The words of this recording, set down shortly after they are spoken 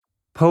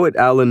Poet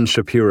Alan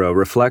Shapiro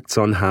reflects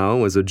on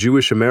how, as a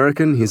Jewish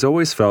American, he's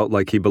always felt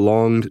like he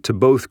belonged to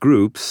both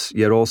groups,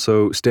 yet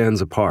also stands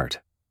apart.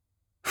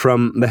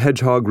 From The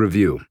Hedgehog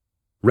Review,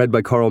 read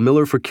by Carl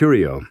Miller for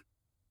Curio.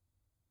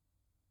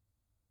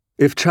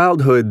 If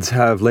childhoods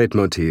have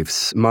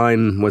leitmotifs,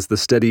 mine was the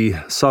steady,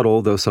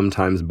 subtle, though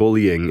sometimes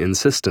bullying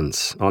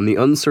insistence on the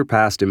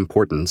unsurpassed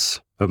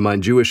importance of my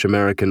Jewish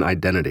American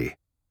identity.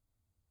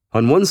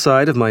 On one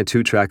side of my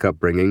two-track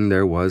upbringing,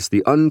 there was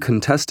the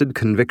uncontested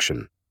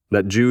conviction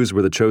that Jews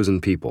were the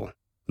chosen people,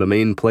 the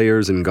main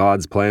players in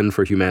God's plan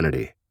for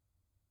humanity.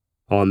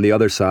 On the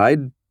other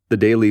side, the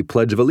daily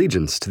pledge of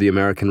allegiance to the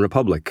American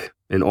Republic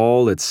in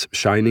all its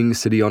shining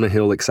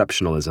city-on-a-hill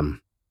exceptionalism.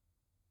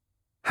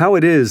 How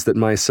it is that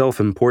my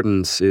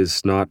self-importance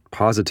is not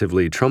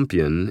positively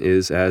Trumpian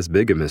is as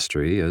big a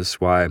mystery as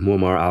why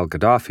Muammar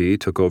al-Gaddafi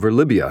took over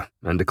Libya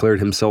and declared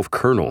himself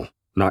colonel,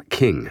 not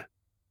king.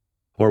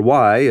 Or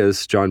why,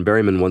 as John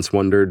Berryman once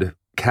wondered,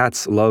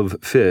 cats love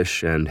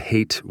fish and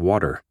hate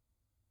water.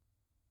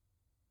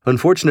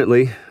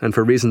 Unfortunately, and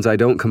for reasons I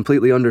don't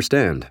completely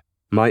understand,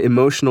 my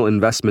emotional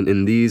investment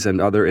in these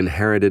and other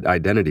inherited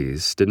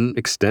identities didn't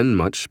extend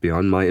much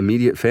beyond my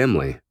immediate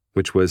family,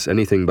 which was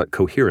anything but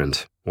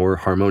coherent or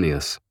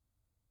harmonious.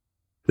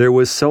 There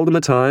was seldom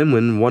a time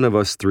when one of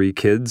us three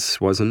kids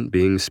wasn't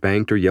being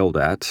spanked or yelled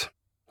at,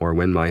 or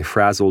when my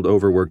frazzled,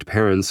 overworked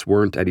parents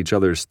weren't at each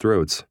other's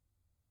throats.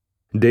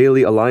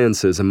 Daily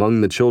alliances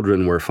among the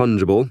children were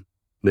fungible.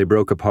 They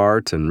broke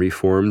apart and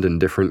reformed in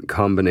different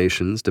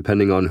combinations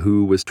depending on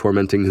who was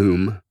tormenting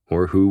whom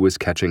or who was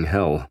catching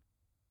hell.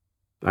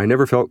 I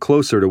never felt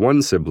closer to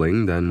one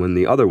sibling than when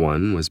the other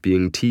one was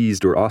being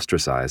teased or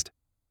ostracized.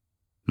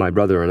 My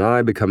brother and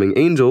I becoming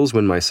angels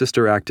when my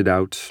sister acted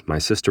out, my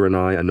sister and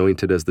I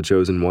anointed as the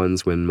chosen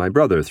ones when my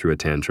brother threw a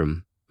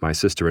tantrum, my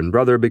sister and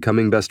brother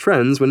becoming best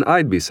friends when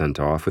I'd be sent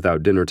off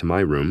without dinner to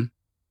my room.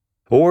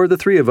 Or the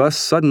three of us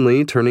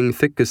suddenly turning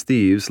thick as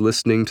thieves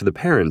listening to the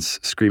parents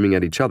screaming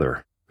at each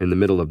other in the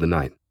middle of the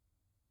night.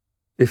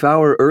 If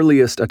our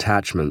earliest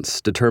attachments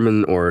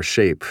determine or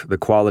shape the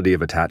quality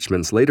of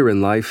attachments later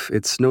in life,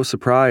 it's no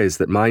surprise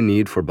that my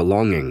need for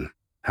belonging,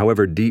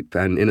 however deep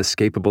and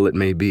inescapable it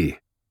may be,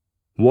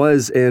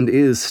 was and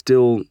is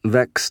still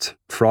vexed,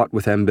 fraught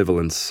with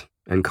ambivalence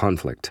and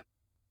conflict.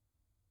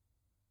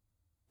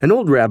 An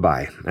old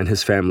rabbi and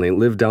his family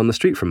lived down the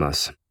street from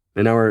us.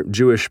 In our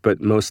Jewish but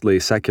mostly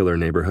secular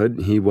neighborhood,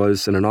 he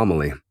was an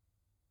anomaly.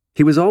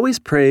 He was always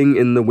praying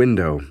in the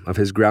window of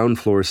his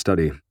ground-floor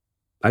study.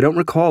 I don't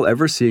recall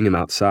ever seeing him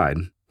outside,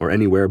 or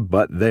anywhere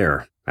but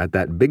there, at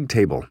that big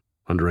table,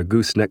 under a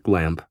gooseneck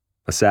lamp,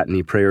 a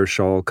satiny prayer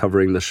shawl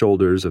covering the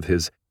shoulders of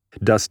his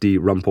dusty,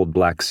 rumpled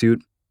black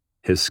suit,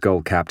 his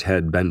skull-capped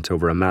head bent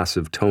over a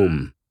massive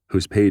tome,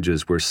 whose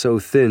pages were so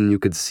thin you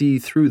could see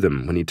through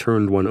them when he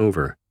turned one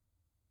over.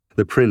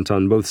 The print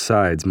on both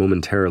sides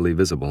momentarily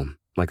visible,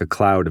 like a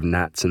cloud of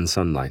gnats in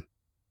sunlight.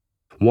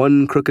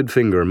 One crooked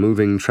finger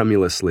moving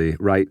tremulously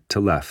right to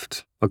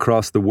left,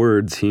 across the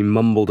words he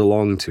mumbled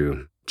along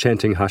to,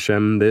 chanting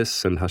Hashem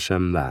this and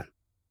Hashem that.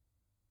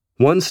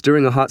 Once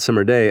during a hot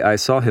summer day, I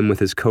saw him with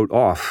his coat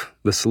off,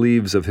 the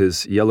sleeves of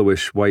his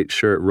yellowish-white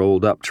shirt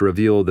rolled up to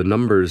reveal the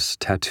numbers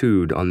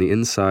tattooed on the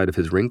inside of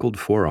his wrinkled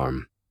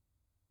forearm.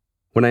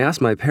 When I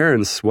asked my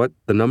parents what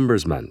the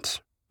numbers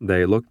meant,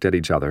 they looked at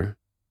each other,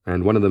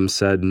 and one of them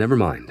said, "Never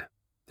mind.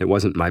 It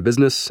wasn't my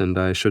business, and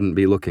I shouldn't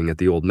be looking at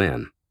the old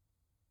man.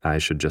 I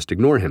should just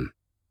ignore him."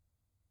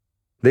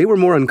 They were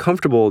more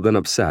uncomfortable than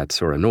upset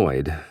or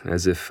annoyed,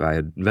 as if I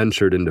had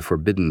ventured into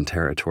forbidden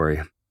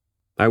territory.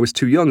 I was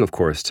too young, of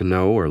course, to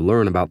know or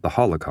learn about the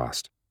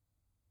Holocaust.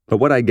 But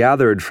what I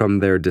gathered from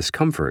their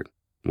discomfort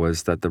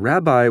was that the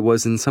rabbi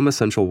was in some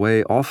essential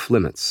way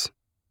off-limits,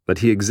 that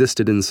he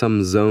existed in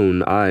some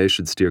zone I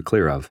should steer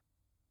clear of.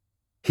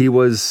 He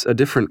was a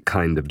different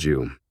kind of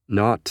Jew,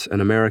 not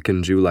an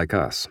American Jew like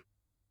us.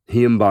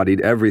 He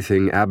embodied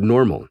everything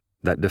abnormal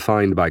that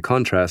defined by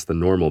contrast the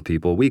normal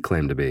people we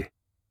claim to be.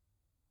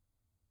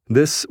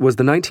 This was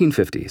the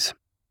 1950s,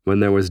 when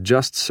there was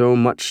just so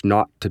much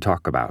not to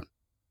talk about.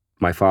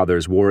 My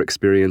father's war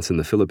experience in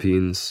the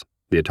Philippines,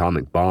 the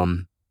atomic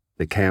bomb,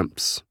 the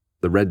camps,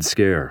 the Red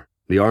Scare,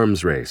 the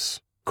arms race,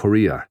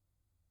 Korea.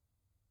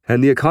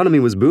 And the economy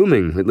was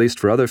booming, at least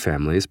for other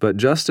families, but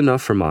just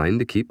enough for mine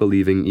to keep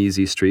believing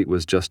Easy Street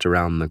was just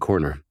around the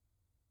corner.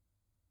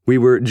 We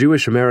were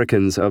Jewish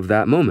Americans of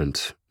that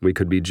moment. We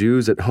could be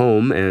Jews at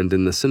home and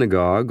in the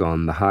synagogue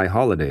on the high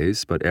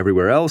holidays, but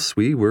everywhere else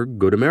we were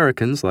good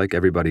Americans like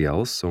everybody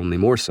else, only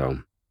more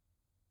so.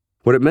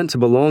 What it meant to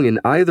belong in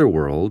either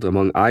world,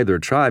 among either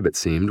tribe, it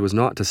seemed, was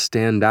not to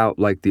stand out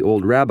like the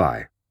old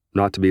rabbi,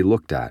 not to be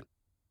looked at.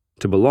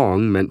 To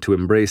belong meant to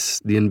embrace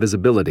the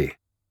invisibility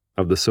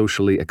of the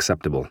socially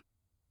acceptable.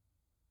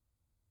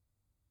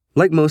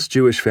 Like most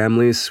Jewish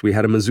families, we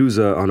had a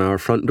mezuzah on our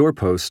front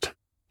doorpost.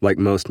 Like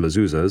most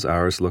mezuzahs,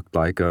 ours looked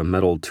like a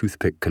metal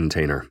toothpick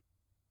container.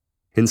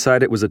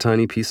 Inside it was a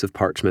tiny piece of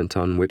parchment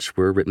on which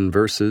were written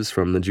verses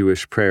from the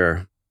Jewish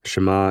prayer,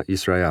 Shema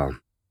Yisrael.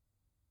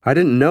 I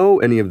didn't know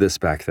any of this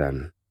back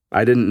then,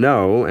 I didn't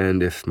know,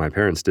 and if my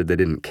parents did, they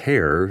didn't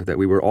care, that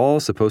we were all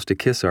supposed to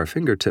kiss our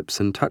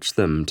fingertips and touch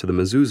them to the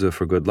mezuzah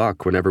for good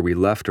luck whenever we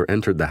left or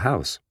entered the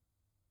house.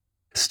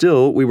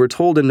 Still, we were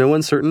told in no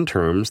uncertain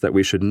terms that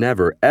we should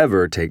never,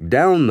 ever take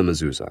down the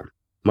mezuzah,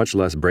 much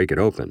less break it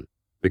open,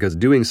 because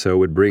doing so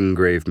would bring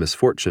grave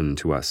misfortune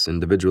to us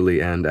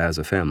individually and as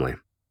a family.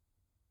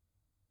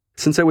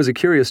 Since I was a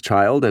curious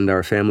child and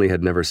our family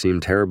had never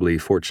seemed terribly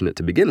fortunate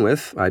to begin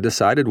with, I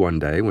decided one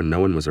day when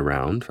no one was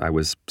around, I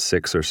was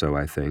 6 or so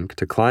I think,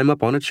 to climb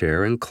up on a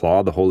chair and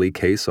claw the holy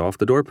case off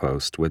the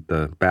doorpost with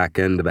the back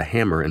end of a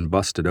hammer and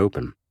bust it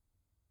open.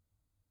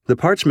 The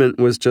parchment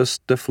was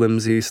just a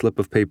flimsy slip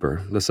of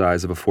paper, the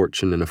size of a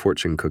fortune in a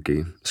fortune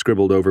cookie,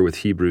 scribbled over with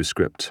Hebrew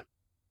script.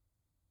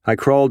 I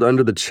crawled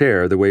under the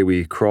chair the way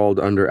we crawled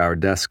under our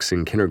desks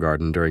in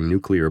kindergarten during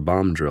nuclear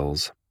bomb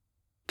drills.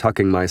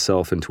 Tucking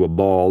myself into a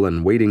ball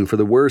and waiting for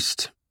the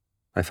worst,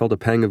 I felt a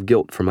pang of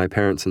guilt for my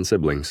parents and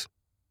siblings,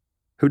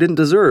 who didn't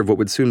deserve what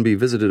would soon be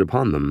visited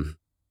upon them.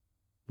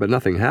 But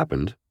nothing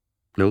happened.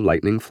 No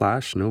lightning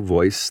flash, no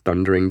voice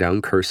thundering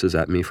down curses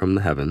at me from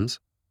the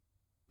heavens.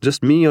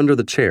 Just me under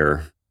the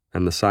chair,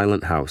 and the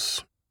silent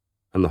house,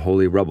 and the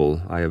holy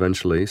rubble I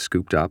eventually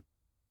scooped up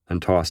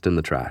and tossed in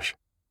the trash.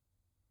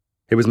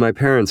 It was my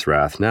parents'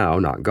 wrath now,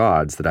 not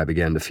God's, that I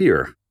began to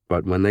fear,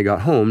 but when they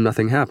got home,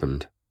 nothing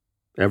happened.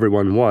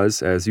 Everyone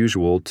was, as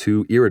usual,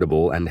 too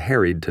irritable and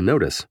harried to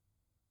notice.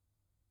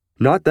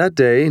 Not that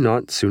day,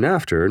 not soon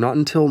after, not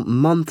until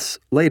months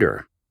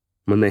later,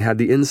 when they had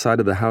the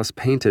inside of the house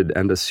painted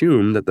and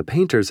assumed that the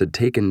painters had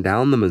taken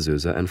down the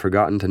mezuzah and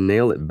forgotten to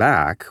nail it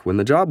back when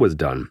the job was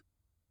done.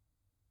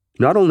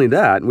 Not only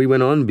that, we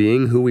went on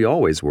being who we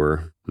always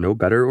were, no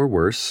better or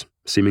worse,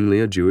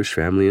 seemingly a Jewish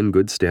family in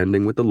good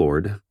standing with the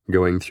Lord,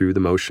 going through the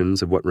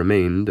motions of what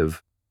remained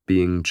of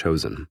being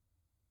chosen.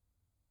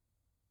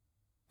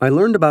 I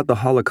learned about the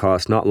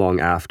Holocaust not long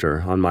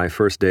after, on my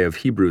first day of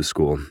Hebrew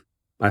school.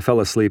 I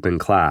fell asleep in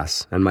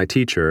class, and my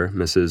teacher,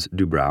 Mrs.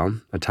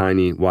 Dubrow, a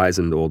tiny,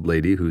 wizened old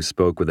lady who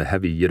spoke with a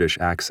heavy Yiddish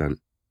accent,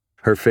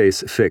 her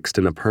face fixed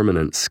in a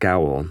permanent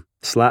scowl,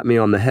 slapped me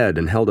on the head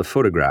and held a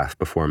photograph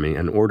before me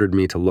and ordered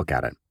me to look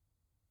at it.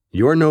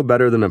 "You're no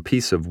better than a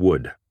piece of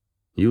wood.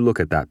 You look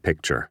at that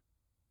picture."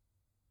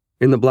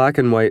 In the black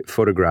and white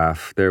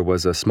photograph, there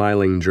was a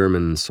smiling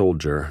German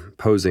soldier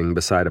posing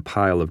beside a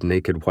pile of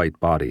naked white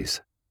bodies.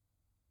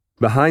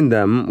 Behind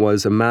them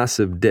was a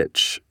massive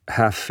ditch,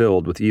 half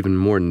filled with even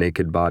more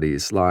naked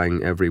bodies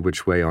lying every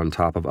which way on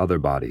top of other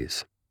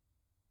bodies.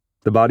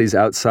 The bodies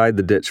outside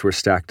the ditch were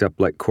stacked up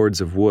like cords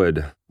of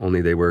wood,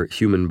 only they were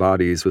human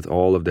bodies with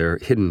all of their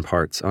hidden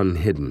parts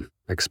unhidden,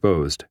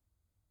 exposed.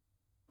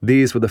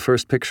 These were the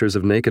first pictures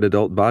of naked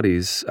adult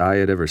bodies I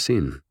had ever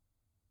seen.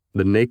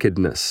 The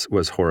nakedness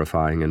was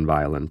horrifying and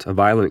violent, a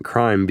violent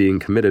crime being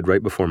committed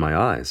right before my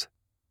eyes.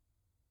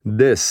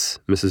 "This,"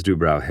 Mrs.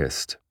 Dubrow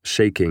hissed,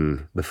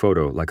 shaking the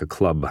photo like a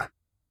club.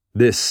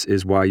 "This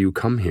is why you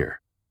come here.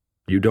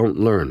 You don't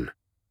learn.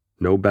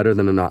 No better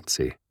than a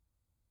Nazi."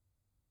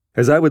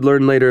 As I would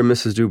learn later,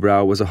 Mrs.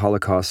 Dubrow was a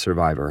Holocaust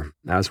survivor,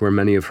 as were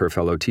many of her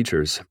fellow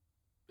teachers.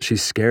 She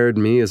scared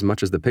me as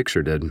much as the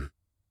picture did.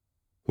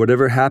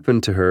 Whatever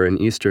happened to her in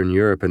Eastern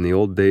Europe in the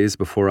old days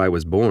before I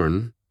was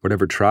born,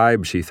 whatever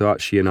tribe she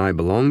thought she and I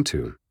belonged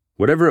to,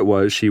 whatever it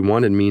was she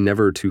wanted me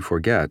never to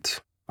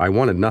forget, I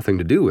wanted nothing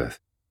to do with.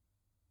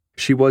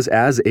 She was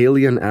as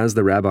alien as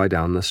the rabbi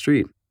down the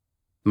street.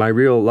 My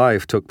real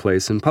life took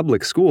place in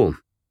public school.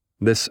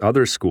 This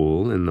other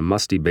school, in the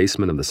musty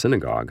basement of the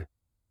synagogue.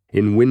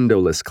 In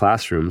windowless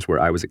classrooms where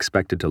I was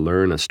expected to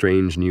learn a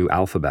strange new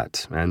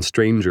alphabet and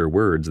stranger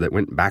words that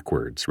went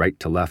backwards, right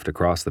to left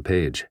across the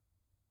page.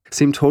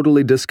 Seemed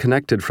totally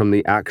disconnected from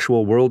the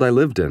actual world I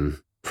lived in,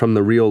 from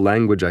the real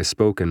language I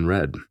spoke and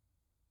read.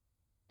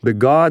 The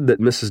God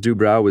that Mrs.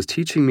 Dubrow was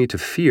teaching me to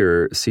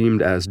fear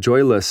seemed as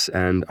joyless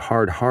and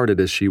hard-hearted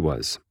as she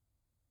was.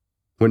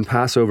 When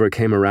Passover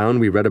came around,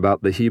 we read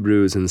about the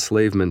Hebrews'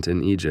 enslavement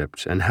in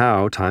Egypt, and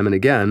how, time and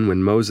again,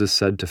 when Moses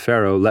said to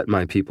Pharaoh, "Let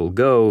my people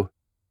go,"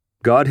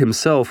 God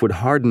himself would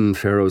harden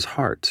Pharaoh's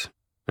heart,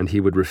 and he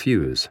would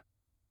refuse.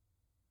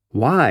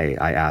 Why,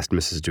 I asked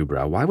Mrs.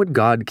 Dubrow, why would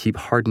God keep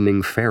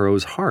hardening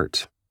Pharaoh's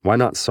heart? Why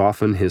not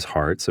soften his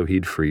heart so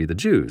he'd free the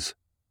Jews?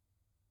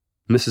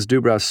 Mrs.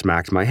 Dubrow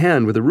smacked my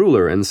hand with a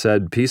ruler and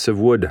said, "Piece of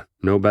wood,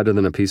 no better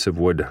than a piece of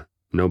wood,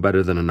 no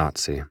better than a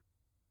Nazi."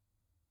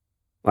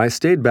 I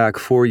stayed back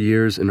 4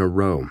 years in a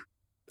row.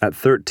 At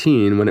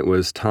 13, when it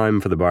was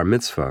time for the bar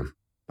mitzvah,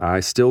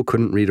 I still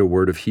couldn't read a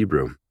word of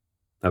Hebrew.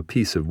 A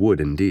piece of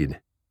wood indeed.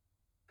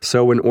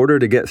 So in order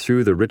to get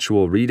through the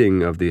ritual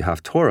reading of the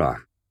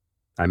Haftorah,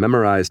 I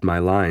memorized my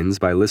lines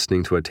by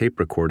listening to a tape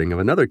recording of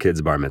another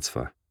kid's bar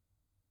mitzvah.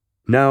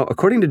 Now,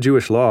 according to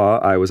Jewish law,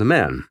 I was a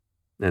man,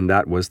 and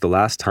that was the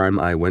last time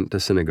I went to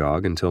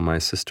synagogue until my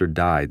sister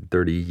died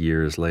 30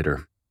 years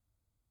later.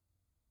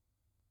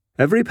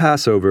 Every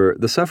Passover,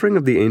 the suffering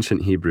of the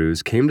ancient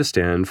Hebrews came to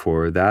stand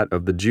for that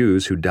of the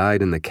Jews who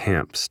died in the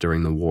camps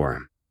during the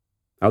war.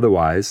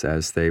 Otherwise,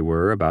 as they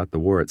were about the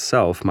war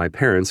itself, my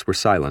parents were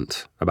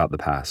silent about the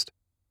past.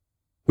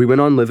 We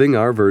went on living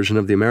our version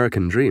of the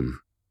American dream.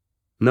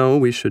 No,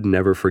 we should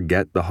never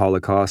forget the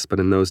Holocaust, but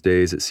in those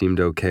days it seemed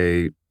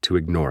okay to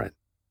ignore it.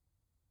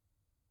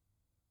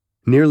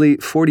 Nearly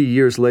 40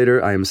 years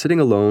later, I am sitting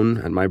alone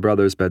at my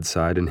brother's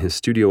bedside in his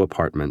studio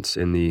apartment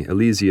in the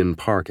Elysian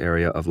Park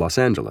area of Los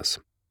Angeles.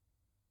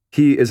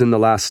 He is in the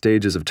last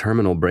stages of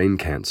terminal brain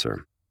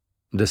cancer.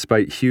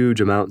 Despite huge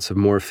amounts of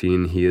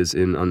morphine, he is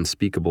in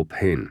unspeakable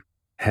pain,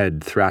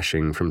 head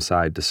thrashing from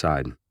side to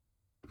side,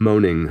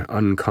 moaning,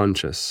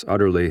 unconscious,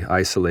 utterly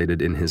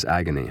isolated in his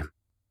agony.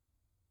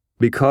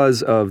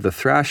 Because of the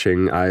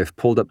thrashing, I've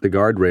pulled up the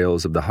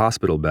guardrails of the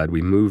hospital bed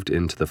we moved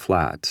into the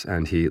flat,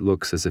 and he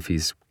looks as if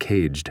he's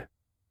caged.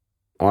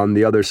 On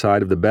the other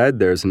side of the bed,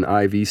 there's an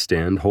IV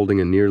stand holding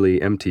a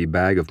nearly empty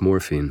bag of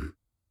morphine.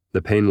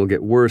 The pain will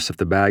get worse if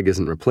the bag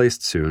isn't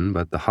replaced soon,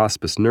 but the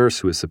hospice nurse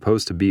who is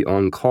supposed to be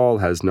on call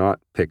has not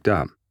picked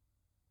up.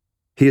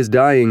 He is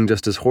dying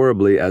just as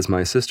horribly as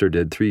my sister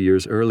did 3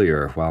 years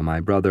earlier, while my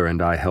brother and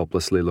I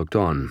helplessly looked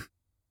on.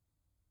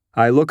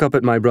 I look up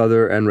at my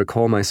brother and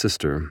recall my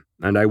sister,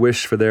 and I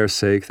wish for their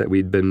sake that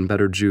we'd been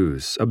better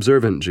Jews,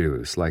 observant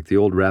Jews, like the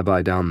old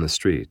rabbi down the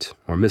street,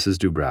 or Mrs.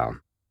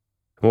 Dubrow.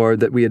 Or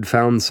that we had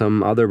found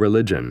some other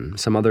religion,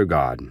 some other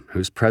God,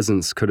 whose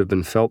presence could have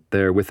been felt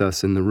there with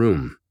us in the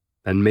room,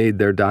 and made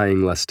their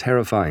dying less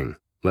terrifying,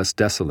 less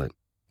desolate,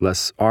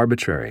 less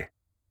arbitrary.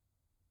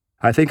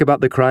 I think about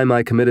the crime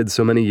I committed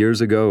so many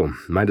years ago,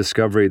 my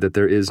discovery that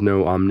there is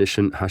no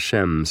omniscient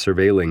Hashem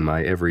surveilling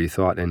my every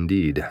thought and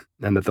deed,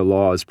 and that the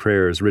laws,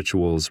 prayers,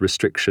 rituals,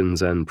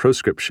 restrictions, and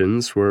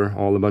proscriptions were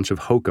all a bunch of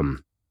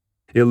hokum,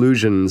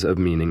 illusions of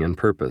meaning and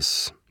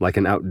purpose, like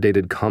an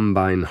outdated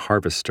combine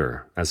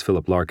harvester, as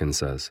Philip Larkin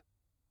says.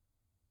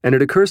 And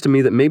it occurs to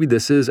me that maybe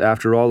this is,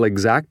 after all,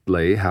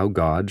 exactly how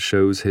God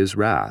shows his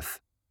wrath,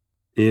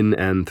 in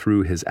and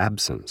through his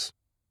absence.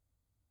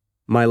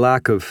 My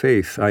lack of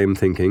faith, I am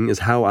thinking, is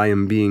how I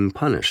am being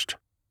punished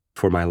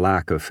for my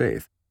lack of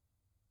faith.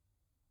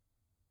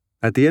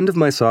 At the end of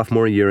my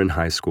sophomore year in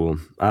high school,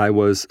 I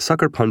was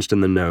sucker-punched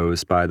in the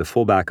nose by the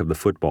fullback of the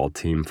football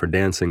team for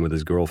dancing with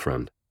his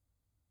girlfriend.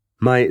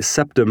 My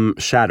septum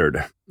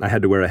shattered. I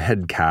had to wear a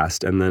head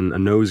cast and then a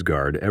nose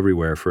guard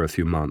everywhere for a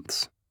few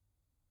months.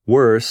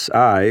 Worse,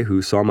 I,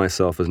 who saw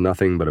myself as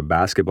nothing but a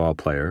basketball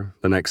player,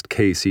 the next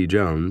K.C.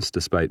 Jones,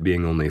 despite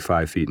being only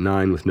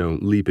 5'9" with no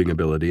leaping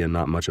ability and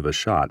not much of a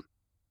shot,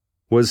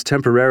 was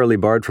temporarily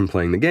barred from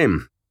playing the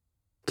game.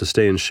 To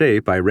stay in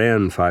shape, I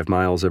ran 5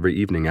 miles every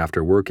evening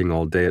after working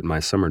all day at my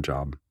summer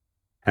job.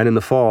 And in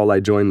the fall, I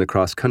joined the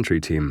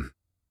cross-country team.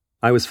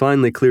 I was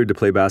finally cleared to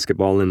play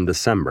basketball in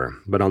December,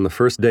 but on the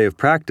first day of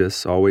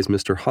practice, always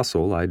Mr.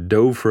 Hustle, I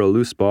dove for a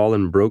loose ball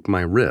and broke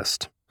my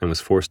wrist and was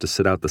forced to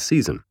sit out the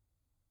season.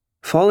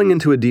 Falling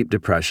into a deep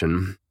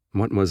depression,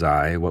 what was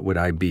I, what would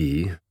I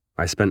be?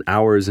 I spent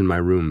hours in my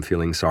room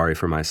feeling sorry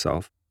for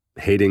myself,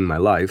 hating my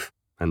life,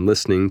 and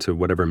listening to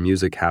whatever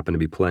music happened to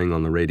be playing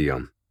on the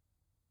radio.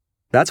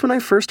 That's when I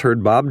first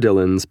heard Bob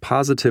Dylan's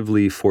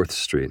Positively 4th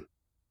Street,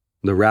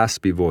 the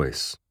raspy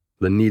voice,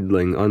 the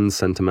needling,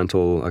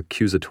 unsentimental,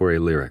 accusatory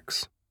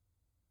lyrics.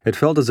 It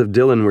felt as if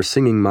Dylan were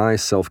singing my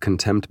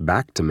self-contempt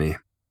back to me.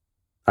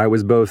 I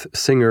was both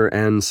singer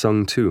and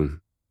sung to.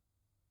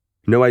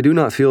 No, I do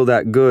not feel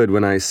that good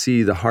when I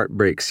see the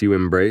heartbreaks you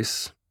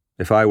embrace.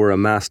 If I were a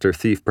master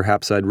thief,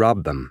 perhaps I'd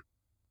rob them.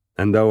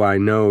 And though I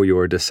know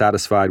you're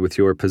dissatisfied with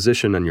your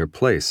position and your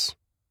place,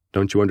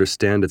 don't you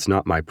understand it's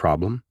not my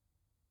problem?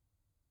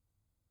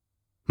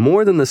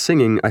 More than the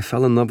singing, I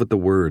fell in love with the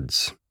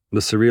words,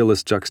 the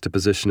surrealist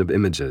juxtaposition of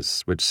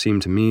images, which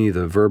seemed to me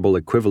the verbal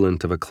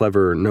equivalent of a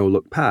clever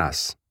no-look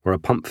pass, or a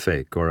pump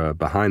fake, or a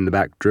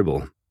behind-the-back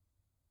dribble.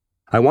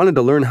 I wanted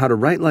to learn how to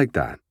write like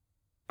that.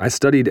 I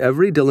studied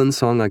every Dylan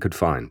song I could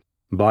find,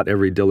 bought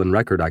every Dylan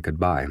record I could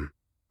buy,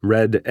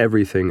 read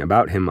everything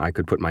about him I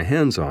could put my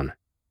hands on.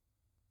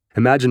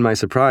 Imagine my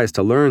surprise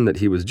to learn that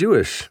he was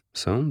Jewish,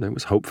 so there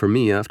was hope for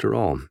me after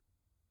all.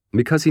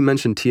 Because he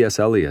mentioned T.S.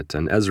 Eliot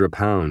and Ezra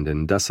Pound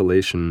in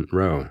Desolation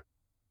Row,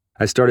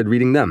 I started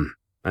reading them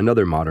and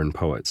other modern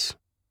poets.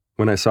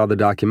 When I saw the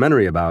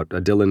documentary about a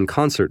Dylan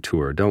concert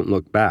tour, Don't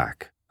Look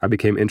Back, I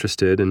became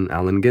interested in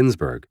Allen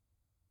Ginsberg.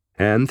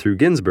 And through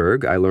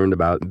Ginsberg, I learned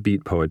about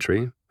beat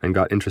poetry and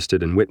got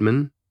interested in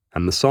Whitman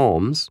and the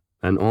Psalms,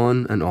 and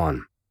on and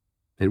on.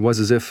 It was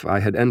as if I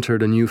had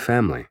entered a new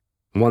family,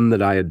 one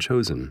that I had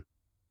chosen,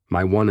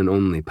 my one and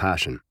only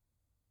passion.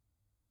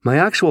 My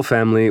actual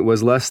family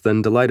was less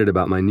than delighted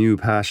about my new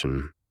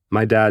passion.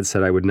 My dad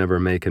said I would never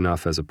make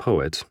enough as a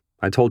poet.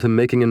 I told him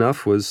making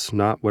enough was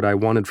not what I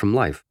wanted from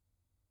life.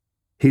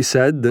 He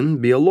said, then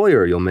be a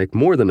lawyer, you'll make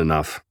more than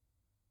enough.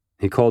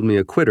 He called me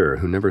a quitter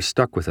who never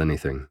stuck with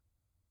anything.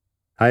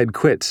 I had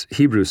quit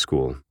Hebrew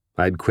school.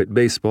 I had quit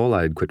baseball,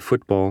 I had quit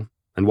football,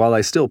 and while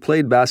I still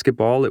played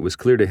basketball, it was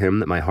clear to him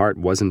that my heart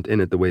wasn't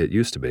in it the way it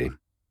used to be.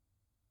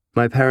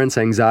 My parents'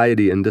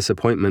 anxiety and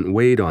disappointment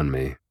weighed on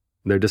me,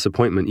 their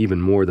disappointment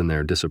even more than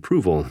their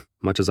disapproval,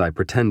 much as I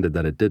pretended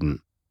that it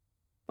didn't.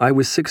 I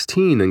was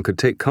 16 and could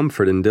take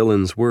comfort in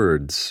Dylan's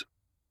words.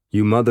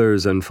 You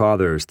mothers and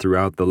fathers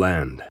throughout the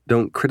land,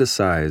 don't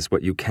criticize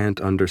what you can't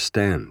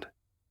understand.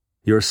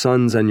 Your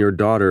sons and your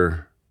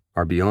daughter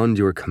are beyond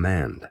your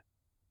command.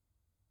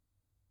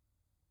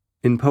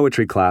 In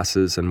poetry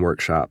classes and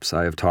workshops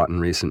I have taught in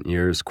recent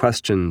years,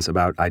 questions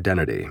about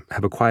identity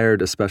have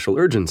acquired a special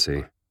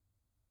urgency,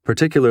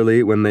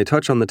 particularly when they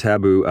touch on the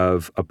taboo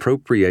of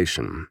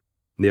appropriation,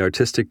 the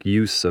artistic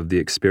use of the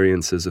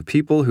experiences of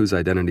people whose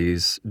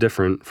identities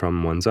differ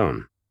from one's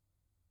own.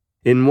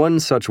 In one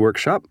such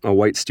workshop, a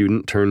white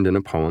student turned in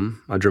a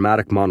poem, a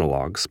dramatic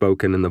monologue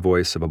spoken in the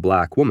voice of a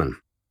black woman.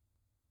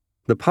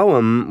 The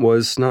poem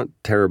was not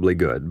terribly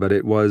good, but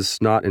it was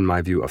not, in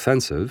my view,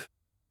 offensive.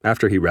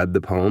 After he read the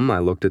poem, I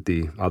looked at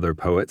the other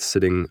poets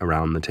sitting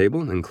around the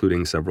table,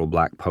 including several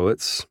black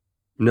poets.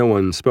 No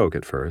one spoke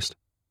at first.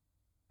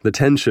 The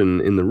tension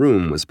in the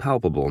room was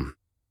palpable.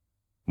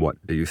 "What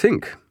do you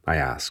think?" I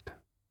asked.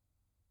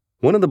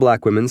 One of the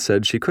black women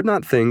said she could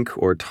not think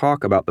or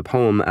talk about the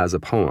poem as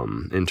a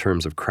poem in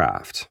terms of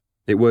craft.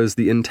 It was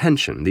the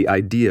intention, the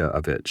idea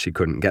of it she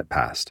couldn't get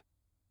past.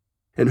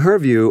 In her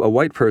view, a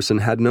white person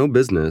had no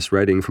business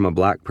writing from a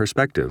black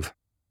perspective.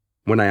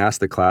 When I asked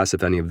the class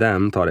if any of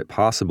them thought it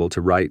possible to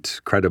write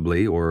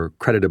credibly or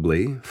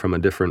creditably from a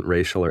different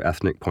racial or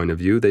ethnic point of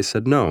view, they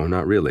said no,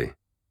 not really.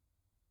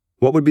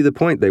 What would be the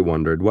point, they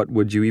wondered? What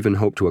would you even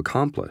hope to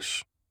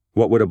accomplish?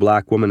 What would a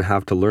black woman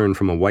have to learn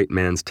from a white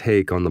man's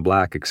take on the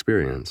black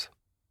experience?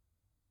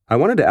 I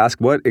wanted to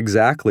ask what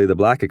exactly the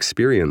black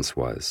experience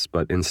was,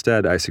 but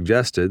instead I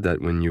suggested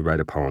that when you write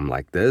a poem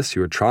like this,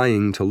 you're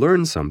trying to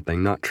learn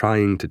something, not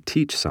trying to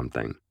teach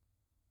something.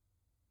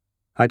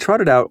 I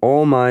trotted out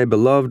all my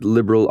beloved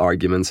liberal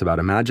arguments about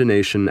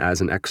imagination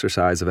as an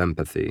exercise of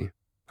empathy,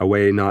 a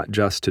way not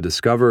just to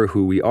discover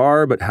who we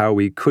are, but how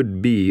we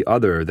could be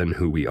other than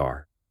who we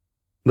are.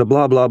 The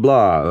blah blah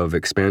blah of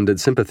expanded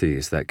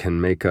sympathies that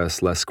can make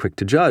us less quick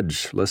to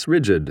judge, less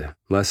rigid,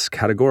 less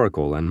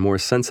categorical, and more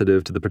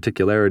sensitive to the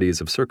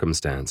particularities of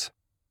circumstance.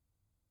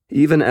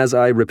 Even as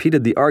I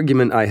repeated the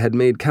argument I had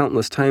made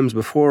countless times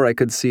before, I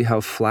could see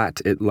how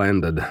flat it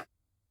landed.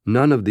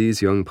 None of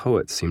these young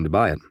poets seemed to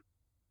buy it.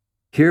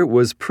 Here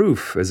was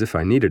proof, as if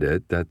I needed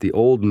it, that the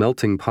old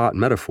melting pot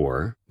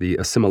metaphor, the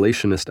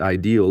assimilationist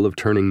ideal of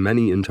turning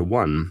many into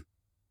one,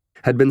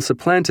 had been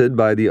supplanted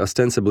by the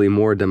ostensibly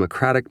more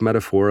democratic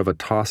metaphor of a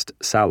tossed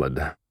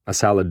salad, a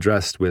salad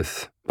dressed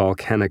with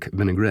volcanic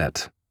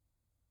vinaigrette,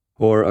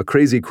 or a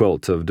crazy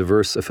quilt of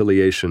diverse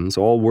affiliations,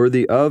 all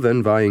worthy of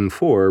and vying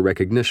for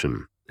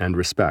recognition and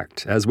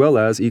respect, as well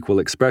as equal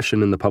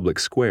expression in the public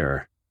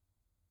square.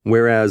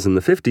 Whereas in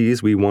the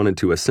 50s we wanted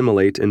to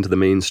assimilate into the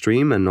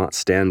mainstream and not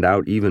stand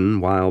out even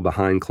while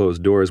behind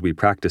closed doors we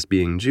practiced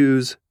being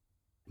Jews,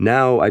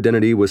 now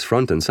identity was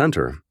front and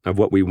center of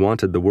what we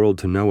wanted the world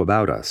to know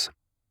about us.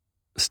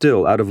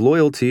 Still, out of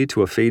loyalty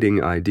to a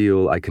fading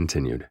ideal, I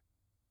continued.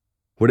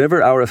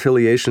 Whatever our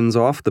affiliations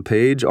off the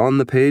page, on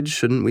the page,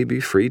 shouldn't we be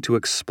free to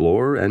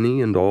explore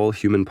any and all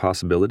human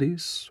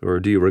possibilities? Or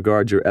do you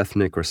regard your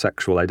ethnic or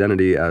sexual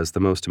identity as the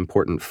most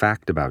important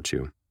fact about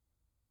you?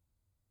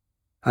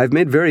 I've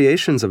made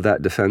variations of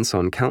that defense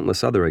on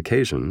countless other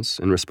occasions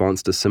in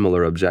response to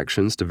similar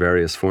objections to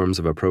various forms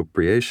of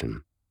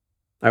appropriation.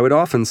 I would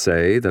often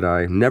say that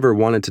I never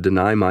wanted to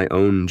deny my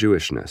own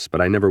Jewishness,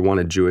 but I never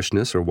wanted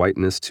Jewishness or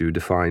whiteness to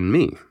define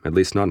me, at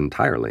least not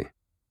entirely.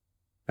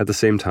 At the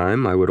same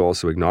time, I would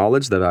also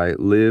acknowledge that I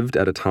lived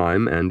at a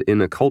time and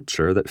in a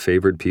culture that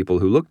favored people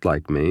who looked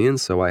like me,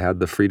 and so I had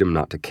the freedom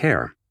not to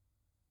care.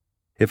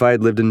 If I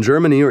had lived in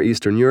Germany or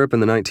Eastern Europe in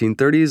the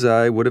 1930s,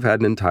 I would have had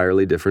an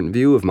entirely different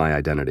view of my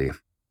identity.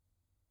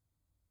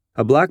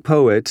 A black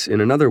poet in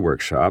another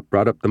workshop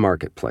brought up the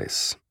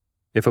marketplace.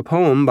 If a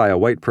poem by a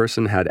white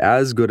person had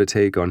as good a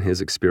take on his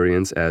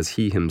experience as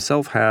he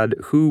himself had,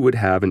 who would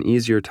have an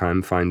easier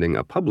time finding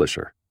a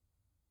publisher?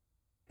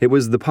 It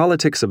was the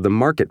politics of the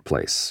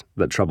marketplace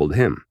that troubled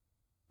him,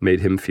 made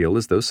him feel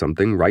as though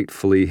something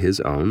rightfully his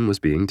own was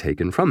being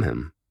taken from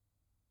him.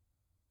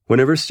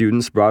 Whenever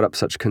students brought up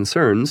such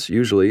concerns,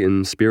 usually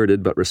in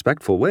spirited but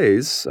respectful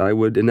ways, I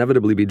would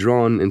inevitably be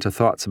drawn into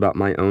thoughts about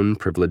my own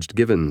privileged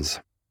givens,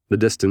 the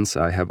distance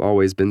I have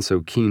always been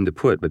so keen to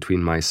put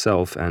between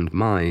myself and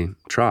my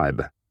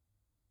tribe.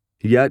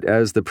 Yet,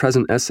 as the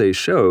present essay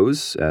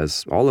shows,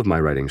 as all of my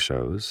writing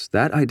shows,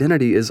 that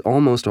identity is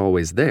almost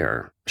always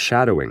there,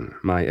 shadowing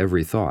my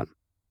every thought.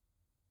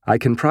 I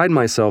can pride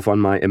myself on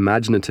my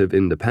imaginative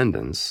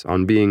independence,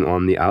 on being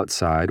on the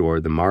outside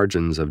or the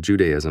margins of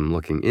Judaism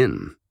looking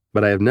in,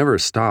 but I have never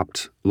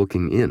stopped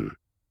looking in.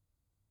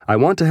 I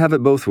want to have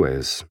it both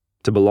ways,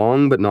 to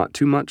belong but not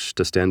too much,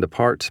 to stand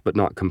apart but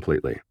not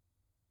completely.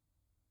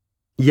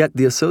 Yet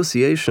the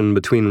association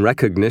between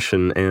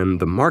recognition and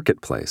the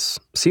marketplace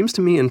seems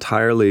to me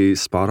entirely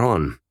spot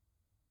on.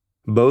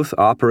 Both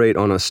operate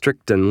on a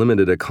strict and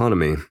limited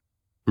economy.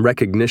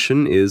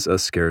 Recognition is a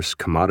scarce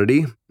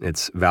commodity,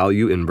 its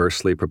value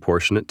inversely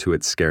proportionate to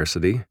its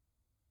scarcity.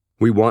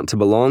 We want to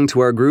belong to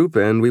our group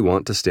and we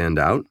want to stand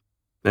out.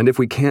 And if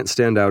we can't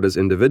stand out as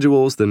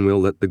individuals, then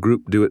we'll let the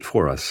group do it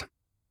for us.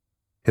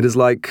 It is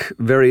like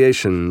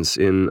variations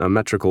in a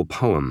metrical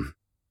poem.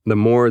 The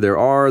more there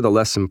are, the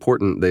less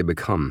important they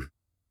become.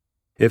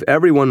 If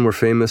everyone were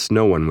famous,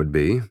 no one would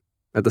be.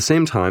 At the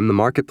same time, the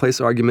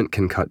marketplace argument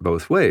can cut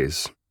both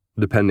ways.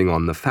 Depending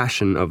on the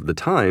fashion of the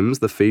times,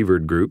 the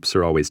favored groups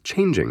are always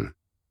changing.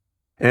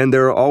 And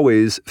there are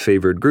always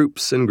favored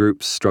groups and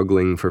groups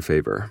struggling for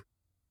favor.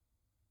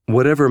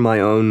 Whatever my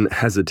own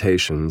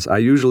hesitations, I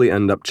usually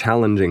end up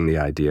challenging the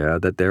idea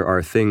that there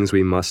are things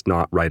we must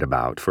not write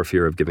about for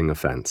fear of giving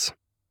offense.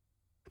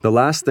 The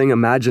last thing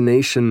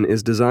imagination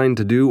is designed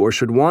to do or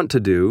should want to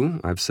do,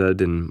 I've said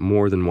in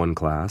more than one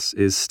class,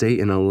 is stay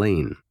in a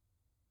lane.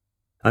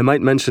 I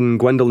might mention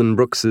Gwendolyn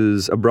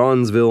Brooks's "A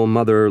Bronzeville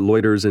Mother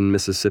Loiters in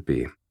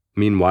Mississippi.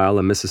 Meanwhile,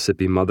 a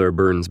Mississippi mother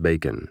burns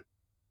bacon,"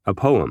 a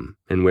poem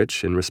in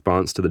which, in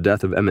response to the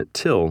death of Emmett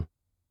Till,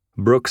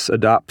 Brooks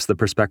adopts the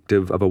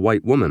perspective of a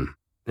white woman,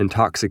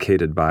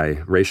 intoxicated by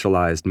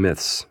racialized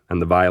myths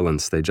and the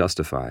violence they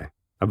justify,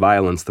 a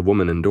violence the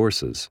woman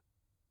endorses.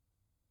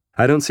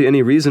 I don't see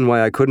any reason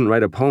why I couldn't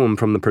write a poem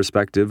from the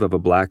perspective of a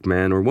black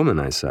man or woman,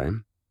 I say.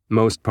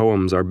 Most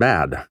poems are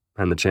bad,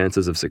 and the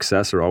chances of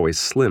success are always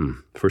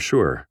slim, for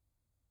sure.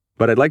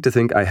 But I'd like to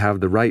think I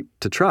have the right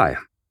to try.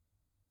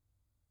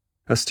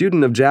 A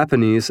student of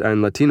Japanese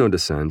and Latino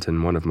descent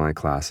in one of my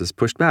classes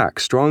pushed back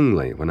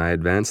strongly when I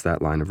advanced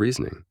that line of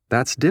reasoning.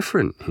 "That's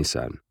different," he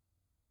said.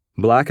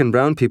 "Black and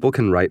brown people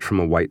can write from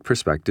a white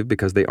perspective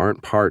because they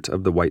aren't part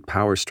of the white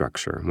power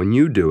structure. When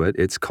you do it,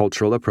 it's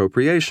cultural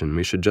appropriation.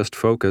 We should just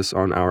focus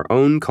on our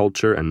own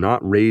culture and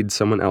not raid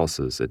someone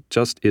else's. It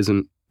just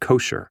isn't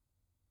kosher."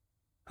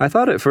 I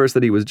thought at first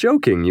that he was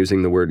joking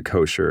using the word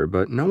kosher,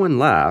 but no one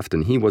laughed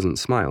and he wasn't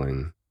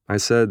smiling. I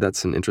said,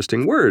 "That's an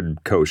interesting word,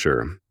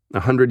 kosher.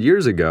 100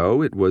 years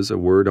ago, it was a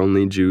word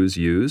only Jews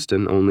used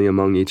and only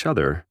among each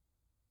other.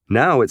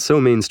 Now it's so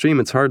mainstream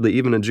it's hardly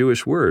even a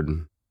Jewish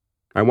word."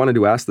 I wanted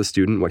to ask the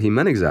student what he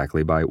meant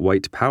exactly by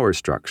white power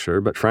structure,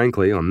 but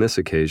frankly, on this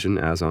occasion,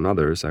 as on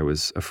others, I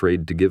was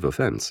afraid to give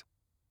offense.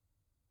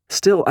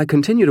 Still, I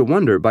continue to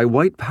wonder, by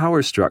white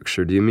power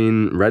structure, do you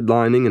mean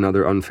redlining and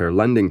other unfair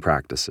lending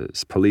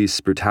practices,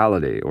 police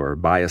brutality, or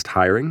biased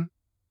hiring?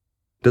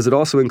 Does it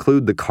also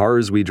include the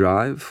cars we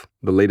drive,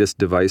 the latest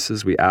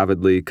devices we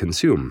avidly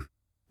consume,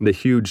 the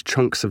huge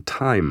chunks of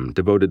time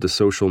devoted to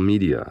social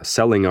media,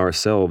 selling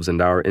ourselves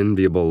and our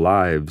enviable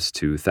lives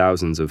to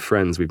thousands of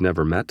friends we've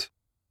never met?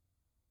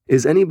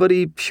 Is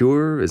anybody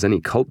pure? Is any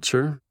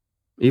culture?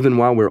 Even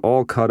while we're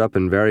all caught up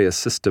in various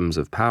systems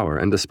of power,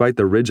 and despite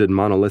the rigid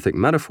monolithic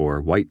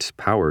metaphor, white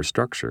power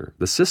structure,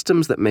 the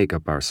systems that make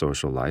up our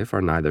social life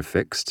are neither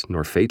fixed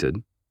nor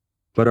fated,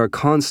 but are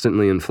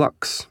constantly in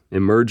flux,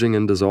 emerging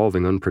and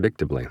dissolving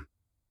unpredictably.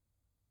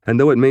 And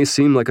though it may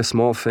seem like a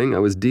small thing, I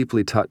was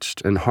deeply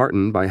touched and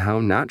heartened by how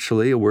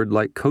naturally a word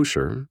like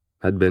kosher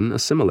had been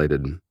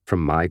assimilated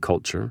from my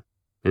culture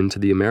into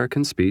the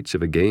American speech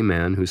of a gay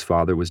man whose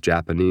father was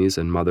Japanese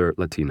and mother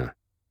Latina.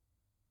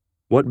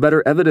 What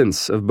better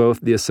evidence of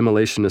both the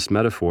assimilationist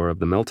metaphor of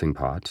the melting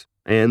pot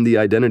and the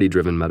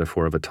identity-driven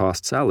metaphor of a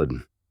tossed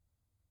salad?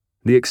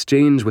 The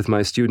exchange with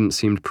my student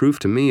seemed proof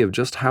to me of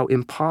just how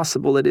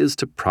impossible it is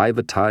to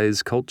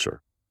privatize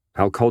culture,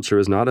 how culture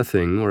is not a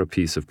thing or a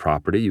piece of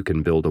property you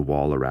can build a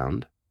wall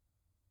around.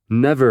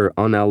 Never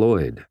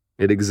unalloyed,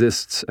 it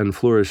exists and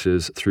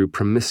flourishes through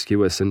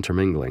promiscuous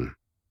intermingling.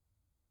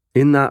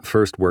 In that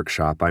first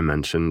workshop I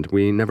mentioned,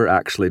 we never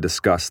actually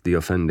discussed the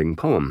offending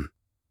poem.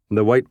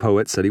 The white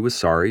poet said he was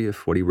sorry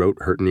if what he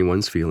wrote hurt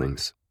anyone's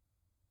feelings.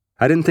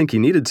 I didn't think he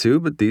needed to,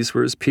 but these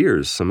were his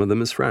peers, some of them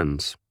his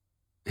friends.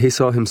 He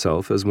saw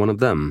himself as one of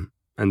them,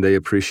 and they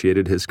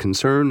appreciated his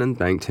concern and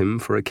thanked him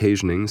for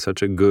occasioning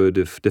such a good,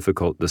 if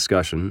difficult,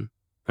 discussion,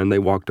 and they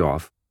walked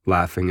off,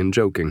 laughing and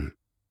joking.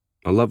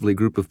 A lovely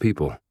group of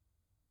people.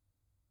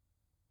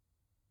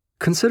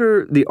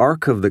 Consider the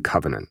Ark of the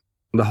Covenant,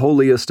 the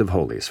holiest of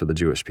holies for the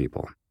Jewish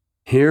people.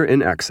 Here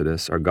in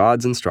Exodus are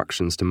God's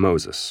instructions to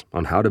Moses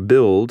on how to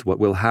build what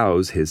will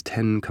house his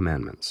 10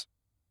 commandments.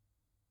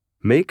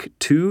 Make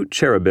 2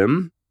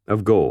 cherubim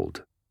of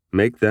gold.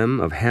 Make them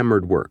of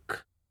hammered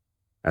work,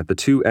 at the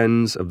 2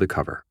 ends of the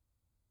cover.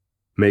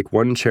 Make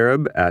 1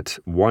 cherub at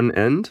one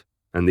end,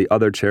 and the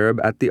other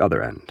cherub at the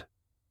other end.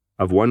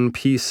 Of one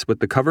piece with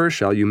the cover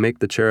shall you make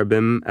the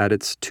cherubim at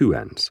its 2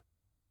 ends.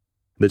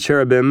 The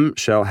cherubim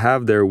shall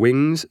have their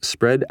wings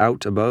spread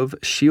out above,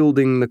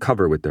 shielding the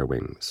cover with their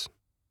wings.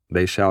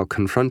 They shall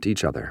confront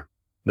each other,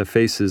 the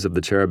faces of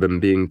the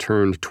cherubim being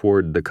turned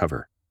toward the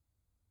cover.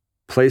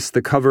 Place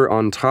the cover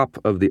on top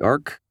of the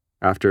ark,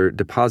 after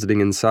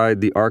depositing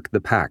inside the ark the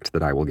pact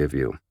that I will give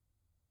you.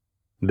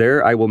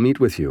 There I will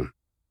meet with you,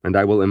 and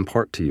I will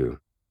impart to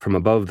you, from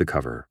above the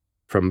cover,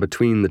 from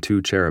between the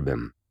 2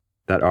 cherubim,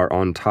 that are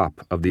on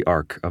top of the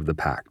ark of the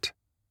pact.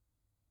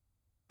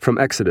 From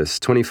Exodus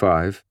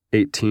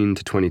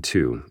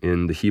 25:18-22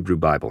 in the Hebrew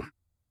Bible.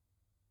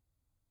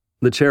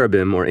 The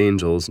cherubim, or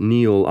angels,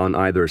 kneel on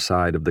either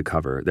side of the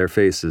cover, their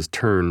faces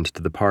turned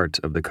to the part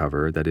of the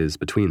cover that is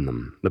between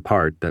them, the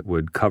part that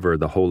would cover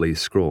the Holy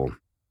Scroll,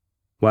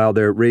 while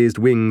their raised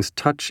wings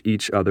touch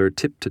each other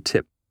tip to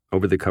tip,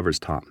 over the cover's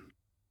top.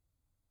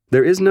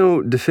 There is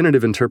no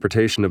definitive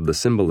interpretation of the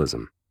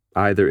symbolism,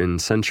 either in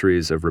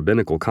centuries of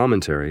rabbinical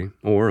commentary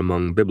or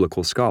among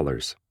biblical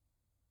scholars.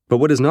 But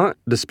what is not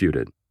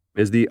disputed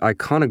is the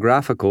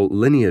iconographical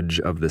lineage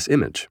of this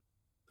image,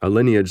 a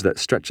lineage that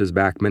stretches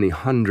back many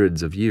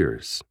hundreds of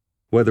years,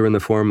 whether in the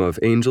form of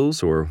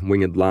angels or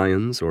winged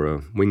lions or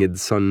a winged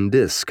sun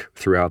disk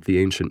throughout the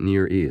ancient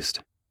Near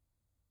East.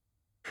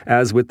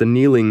 As with the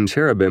kneeling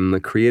cherubim, the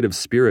creative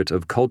spirit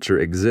of culture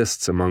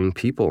exists among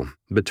people,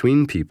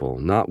 between people,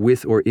 not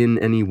with or in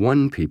any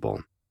one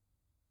people.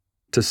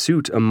 To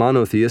suit a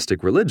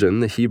monotheistic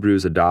religion, the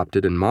Hebrews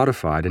adopted and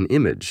modified an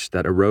image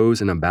that arose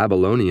in a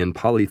Babylonian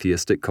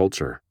polytheistic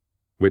culture,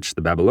 which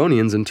the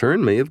Babylonians in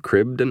turn may have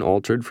cribbed and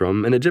altered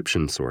from an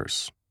Egyptian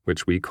source,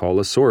 which we call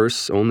a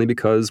source only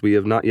because we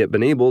have not yet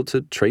been able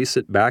to trace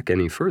it back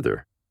any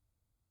further.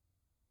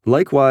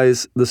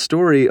 Likewise, the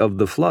story of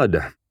the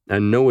flood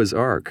and Noah's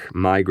Ark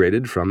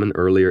migrated from an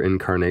earlier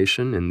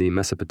incarnation in the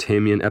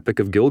Mesopotamian Epic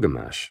of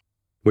Gilgamesh,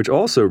 which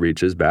also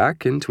reaches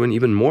back into an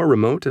even more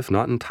remote, if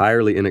not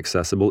entirely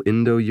inaccessible,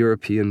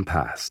 Indo-European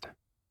past.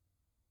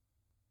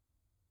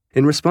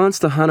 In response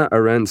to Hannah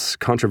Arendt's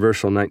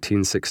controversial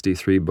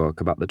 1963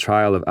 book about the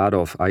trial of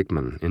Adolf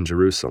Eichmann in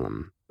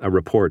Jerusalem, a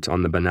report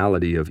on the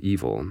banality of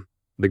evil,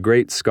 the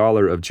great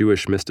scholar of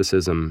Jewish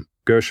mysticism,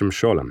 Gershom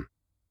Scholem,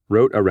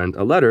 wrote Arendt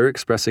a letter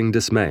expressing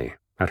dismay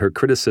at her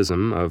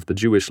criticism of the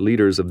Jewish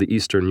leaders of the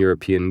Eastern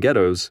European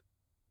ghettos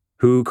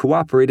who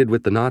cooperated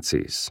with the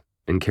Nazis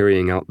in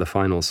carrying out the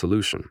final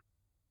solution.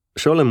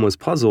 Scholem was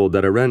puzzled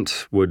that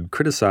Arendt would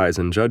criticize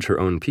and judge her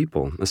own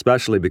people,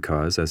 especially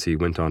because, as he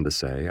went on to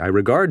say, "I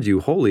regard you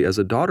wholly as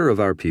a daughter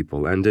of our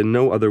people and in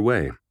no other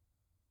way."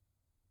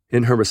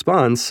 In her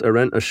response,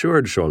 Arendt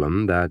assured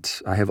Scholem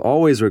that, "I have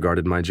always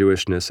regarded my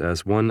Jewishness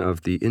as one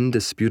of the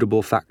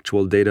indisputable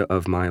factual data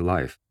of my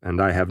life, and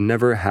I have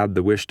never had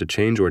the wish to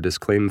change or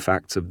disclaim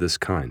facts of this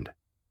kind."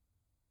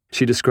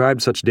 She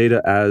described such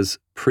data as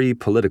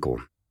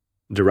pre-political,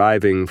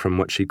 deriving from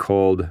what she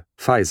called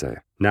phase,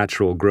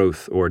 natural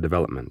growth or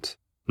development,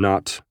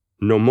 not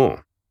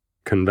nomo,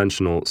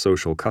 conventional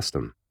social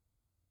custom.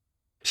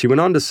 She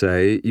went on to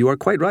say, "You are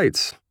quite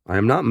right. I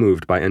am not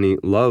moved by any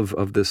love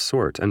of this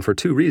sort, and for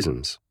two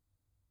reasons.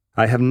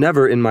 I have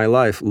never in my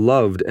life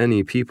loved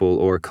any people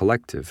or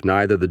collective,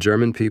 neither the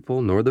German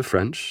people, nor the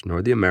French,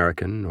 nor the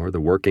American, nor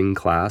the working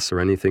class, or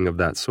anything of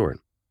that sort.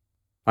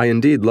 I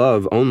indeed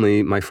love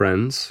only my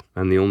friends,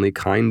 and the only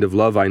kind of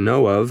love I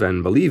know of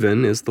and believe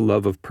in is the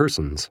love of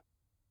persons."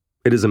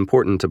 It is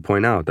important to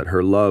point out that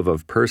her love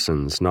of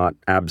persons, not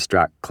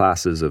abstract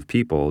classes of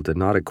people, did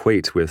not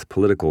equate with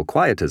political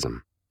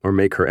quietism, or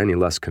make her any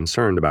less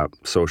concerned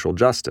about social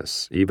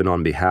justice, even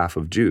on behalf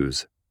of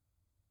Jews.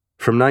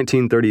 From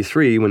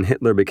 1933, when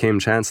Hitler became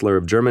Chancellor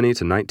of Germany,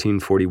 to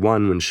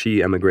 1941, when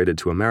she emigrated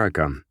to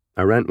America,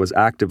 Arendt was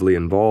actively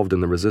involved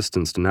in the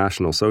resistance to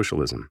National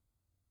Socialism.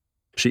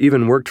 She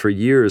even worked for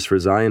years for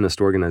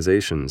Zionist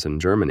organizations in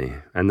Germany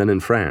and then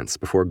in France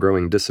before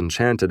growing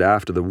disenchanted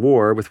after the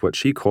war with what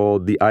she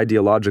called the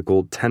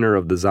ideological tenor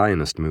of the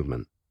Zionist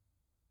movement,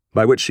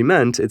 by which she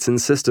meant its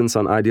insistence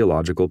on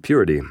ideological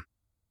purity.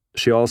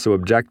 She also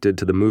objected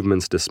to the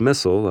movement's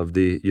dismissal of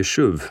the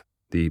Yishuv,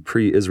 the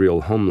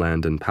pre-Israel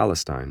homeland in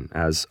Palestine,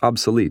 as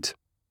obsolete,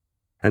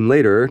 and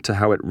later to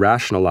how it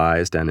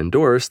rationalized and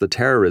endorsed the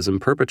terrorism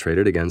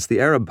perpetrated against the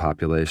Arab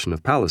population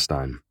of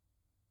Palestine.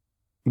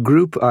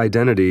 Group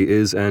identity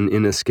is an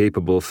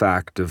inescapable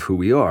fact of who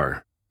we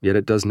are, yet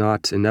it does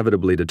not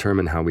inevitably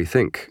determine how we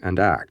think and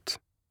act.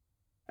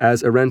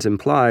 As Arendt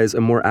implies,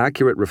 a more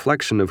accurate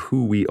reflection of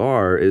who we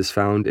are is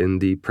found in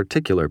the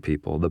particular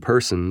people, the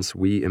persons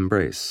we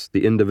embrace,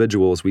 the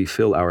individuals we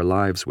fill our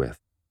lives with.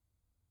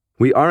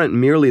 We aren't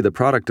merely the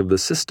product of the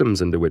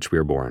systems into which we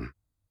are born.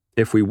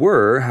 If we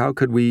were, how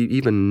could we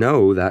even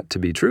know that to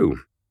be true?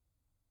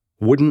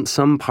 Wouldn't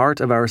some part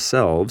of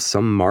ourselves,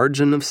 some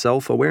margin of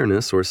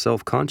self-awareness or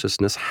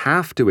self-consciousness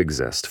have to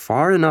exist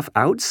far enough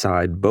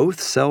outside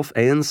both self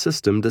and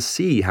system to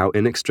see how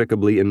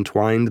inextricably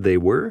entwined they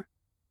were?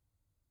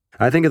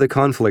 I think of the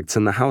conflicts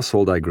in the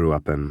household I grew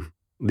up in,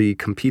 the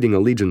competing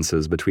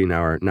allegiances between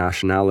our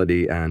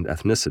nationality and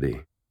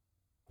ethnicity,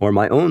 or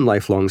my own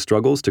lifelong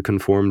struggles to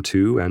conform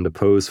to and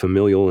oppose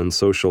familial and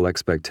social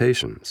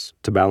expectations,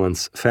 to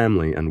balance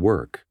family and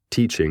work,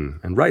 teaching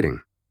and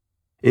writing,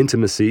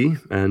 intimacy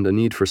and a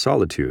need for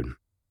solitude.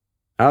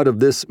 Out of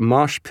this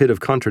mosh pit of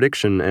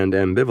contradiction and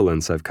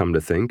ambivalence, I've come to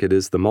think it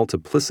is the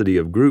multiplicity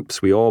of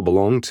groups we all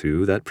belong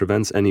to that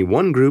prevents any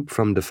one group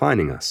from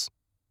defining us,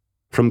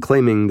 from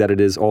claiming that it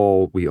is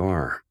all we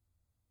are.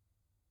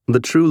 The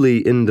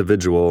truly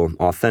individual,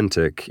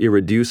 authentic,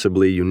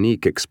 irreducibly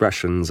unique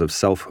expressions of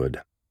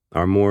selfhood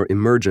are more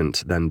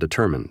emergent than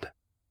determined.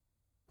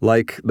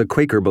 Like the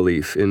Quaker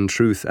belief in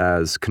truth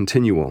as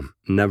continual,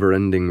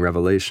 never-ending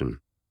revelation,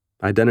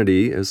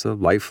 identity is a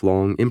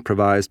lifelong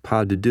improvised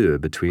pas de deux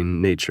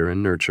between nature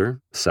and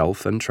nurture,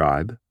 self and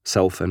tribe,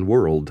 self and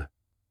world.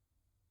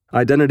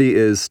 Identity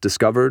is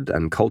discovered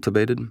and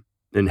cultivated,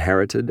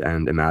 inherited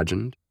and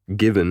imagined,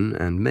 given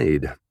and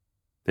made.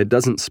 It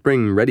doesn't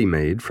spring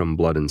ready-made from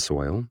blood and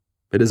soil.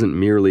 It isn't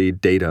merely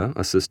data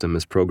a system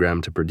is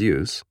programmed to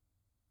produce.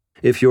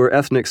 If your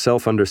ethnic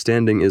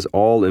self-understanding is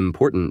all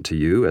important to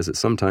you, as it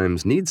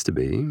sometimes needs to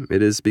be,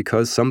 it is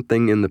because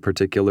something in the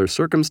particular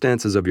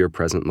circumstances of your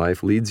present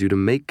life leads you to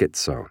make it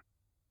so.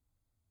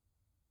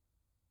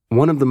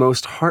 One of the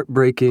most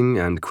heartbreaking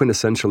and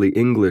quintessentially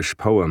English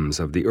poems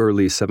of the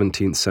early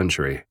 17th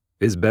century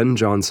is Ben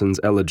Jonson's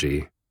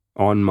elegy,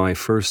 On My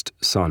First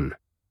Son.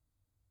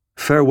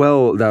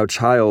 Farewell, thou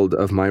child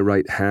of my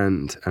right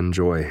hand and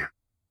joy.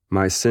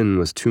 My sin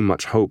was too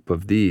much hope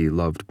of thee,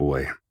 loved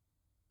boy.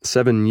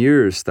 7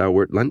 years thou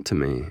wert lent to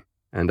me,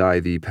 and I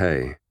thee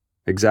pay,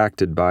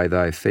 exacted by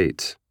thy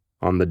fate,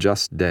 on the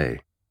just day.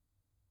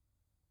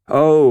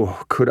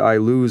 Oh, could I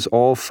lose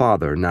all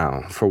father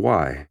now, for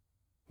why?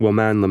 Will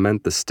man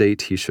lament the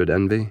state he should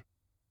envy?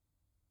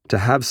 To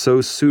have so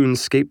soon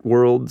 'scaped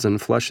worlds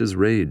and flesh's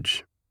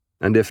rage,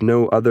 and if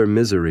no other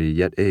misery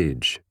yet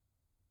age.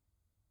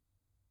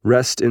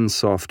 Rest in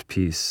soft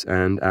peace,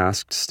 and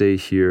asked stay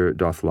here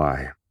doth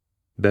lie,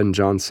 Ben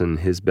Jonson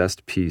his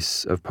best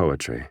piece of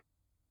poetry,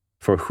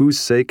 for whose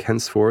sake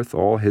henceforth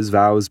all his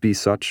vows be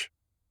such,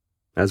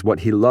 as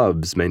what he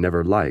loves may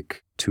never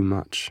like too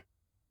much.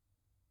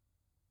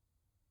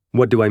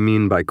 What do I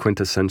mean by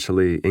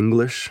quintessentially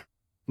English?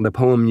 The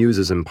poem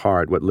uses in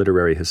part what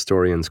literary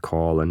historians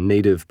call a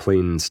native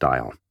plain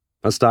style,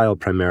 a style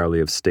primarily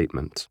of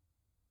statement,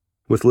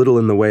 with little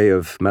in the way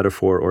of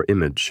metaphor or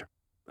image,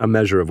 a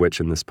measure of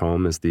which in this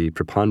poem is the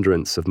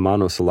preponderance of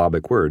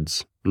monosyllabic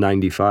words,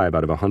 95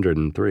 out of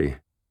 103.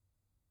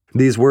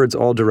 These words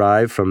all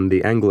derive from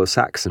the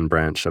Anglo-Saxon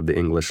branch of the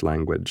English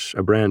language,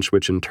 a branch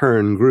which in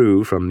turn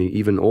grew from the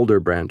even older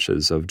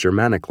branches of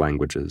Germanic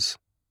languages.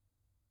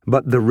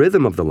 But the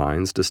rhythm of the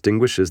lines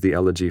distinguishes the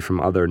elegy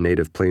from other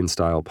native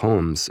plain-style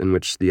poems in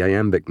which the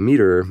iambic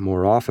meter,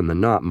 more often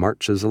than not,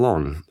 marches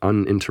along,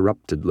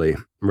 uninterruptedly,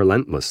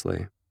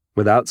 relentlessly,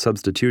 without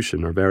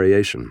substitution or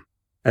variation,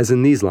 as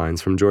in these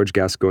lines from George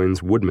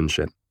Gascoigne's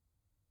Woodmanship.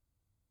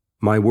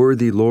 My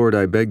worthy lord,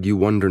 I beg you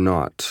wonder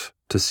not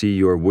to see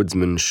your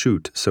woodsman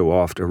shoot so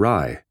oft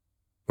awry,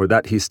 or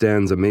that he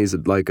stands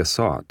amazed like a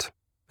sot,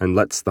 and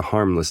lets the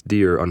harmless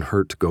deer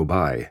unhurt go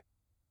by.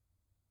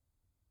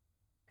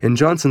 In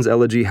Jonson's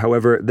elegy,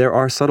 however, there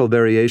are subtle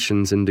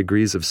variations in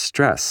degrees of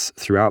stress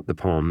throughout the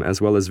poem,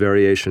 as well as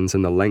variations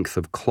in the length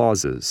of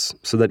clauses,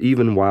 so that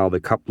even while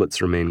the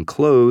couplets remain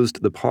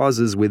closed, the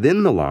pauses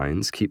within the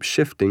lines keep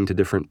shifting to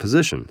different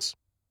positions.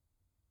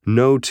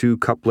 No two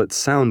couplets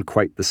sound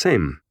quite the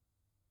same.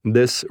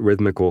 This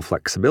rhythmical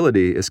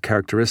flexibility is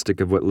characteristic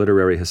of what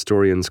literary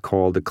historians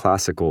call the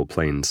classical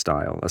plain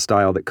style, a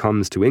style that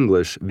comes to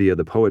English via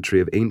the poetry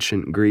of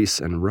ancient Greece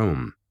and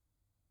Rome.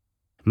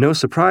 No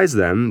surprise,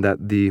 then,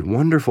 that the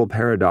wonderful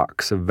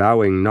paradox of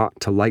vowing not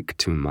to like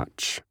too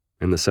much,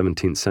 in the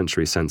 17th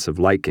century sense of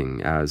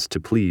liking as to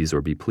please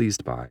or be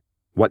pleased by.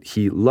 What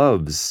he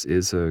loves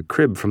is a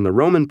crib from the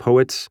Roman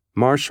poet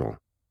Martial,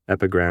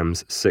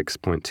 Epigrams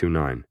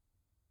 6.29.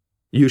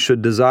 You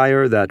should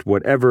desire that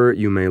whatever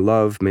you may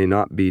love may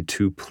not be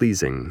too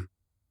pleasing,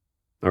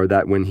 or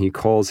that when he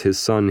calls his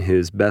son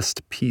his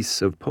best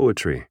piece of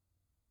poetry,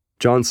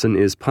 Jonson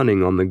is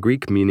punning on the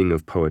Greek meaning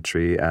of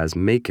poetry as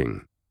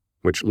making,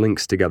 which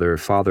links together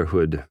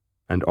fatherhood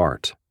and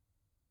art.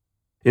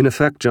 In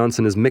effect,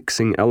 Jonson is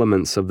mixing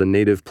elements of the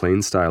native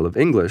plain style of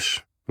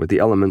English with the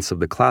elements of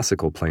the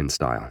classical plain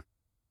style.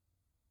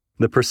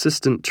 The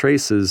persistent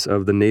traces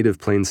of the native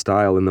plain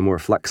style in the more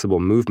flexible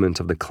movement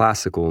of the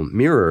classical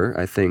mirror,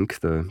 I think,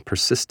 the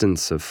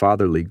persistence of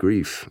fatherly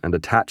grief and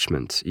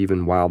attachment,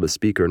 even while the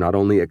speaker not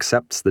only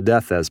accepts the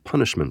death as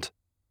punishment,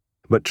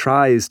 but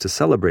tries to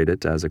celebrate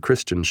it as a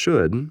Christian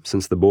should,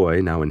 since the boy,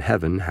 now in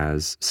heaven,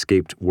 has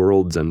 'scaped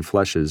worlds and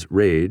flesh's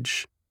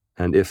rage,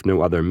 and if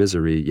no other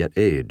misery yet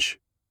age.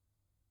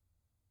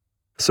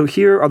 So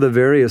here are the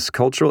various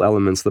cultural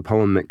elements the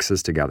poem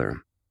mixes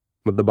together.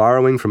 With the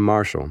borrowing from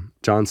Martial,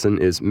 Jonson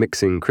is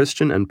mixing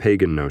Christian and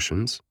pagan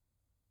notions.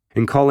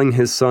 In calling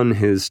his son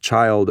his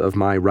child of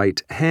my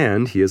right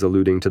hand, he is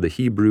alluding to the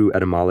Hebrew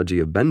etymology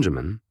of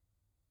Benjamin.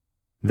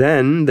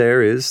 Then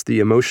there is the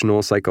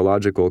emotional,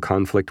 psychological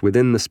conflict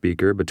within the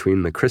speaker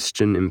between the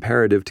Christian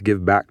imperative to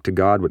give back to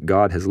God what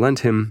God has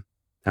lent him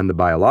and the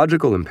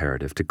biological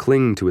imperative to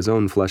cling to his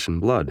own flesh and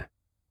blood,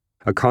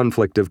 a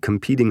conflict of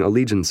competing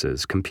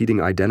allegiances,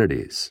 competing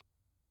identities.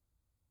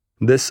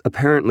 This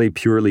apparently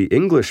purely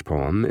English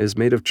poem is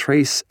made of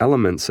trace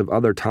elements of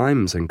other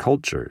times and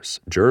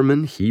cultures,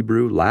 German,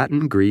 Hebrew,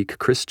 Latin, Greek,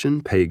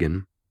 Christian,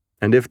 pagan,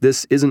 and if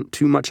this isn't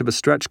too much of a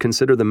stretch,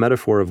 consider the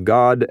metaphor of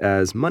God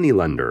as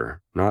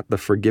moneylender, not the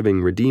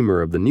forgiving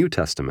Redeemer of the New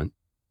Testament,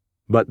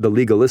 but the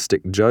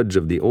legalistic judge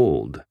of the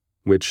Old,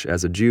 which,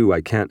 as a Jew,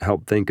 I can't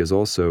help think is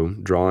also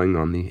drawing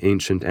on the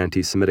ancient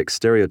anti-Semitic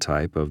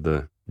stereotype of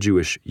the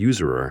Jewish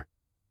usurer.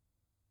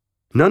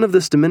 None of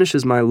this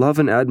diminishes my love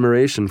and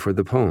admiration for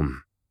the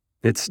poem,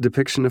 its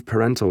depiction of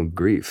parental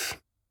grief,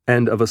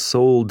 and of a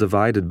soul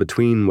divided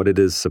between what it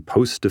is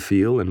supposed to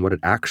feel and what it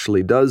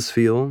actually does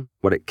feel,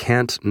 what it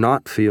can't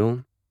not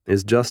feel,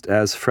 is just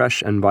as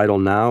fresh and vital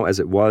now as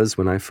it was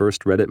when I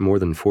first read it more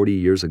than 40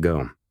 years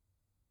ago.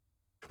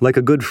 Like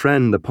a good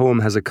friend, the poem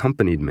has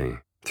accompanied me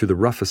through the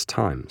roughest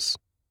times.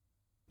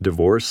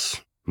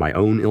 Divorce, my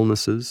own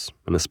illnesses,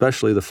 and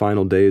especially the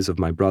final days of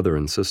my brother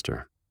and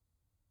sister.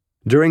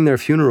 During their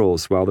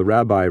funerals, while the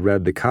rabbi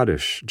read the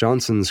Kaddish,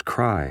 Johnson's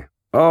cry,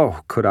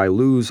 "Oh, could I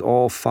lose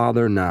all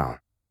father now?"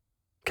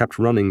 kept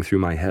running through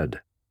my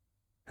head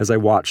as I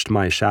watched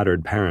my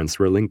shattered parents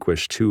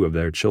relinquish 2 of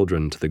their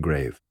children to the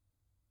grave.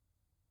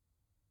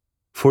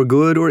 For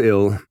good or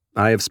ill,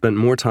 I have spent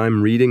more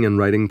time reading and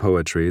writing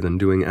poetry than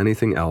doing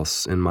anything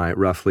else in my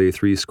roughly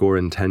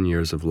 70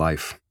 years of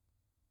life.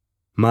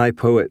 My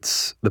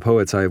poets, the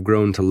poets I have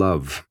grown to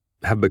love,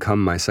 have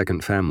become my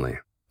second family,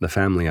 the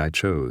family I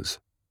chose.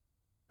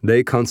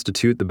 They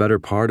constitute the better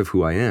part of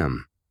who I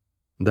am.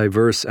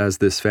 Diverse as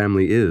this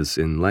family is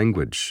in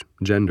language,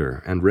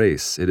 gender, and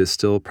race, it is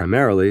still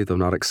primarily, though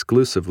not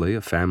exclusively,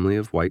 a family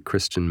of white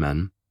Christian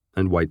men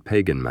and white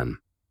pagan men.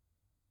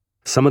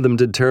 Some of them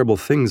did terrible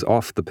things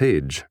off the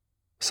page.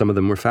 Some of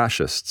them were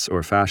fascists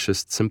or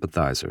fascist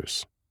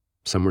sympathizers.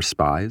 Some were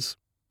spies.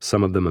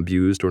 Some of them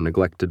abused or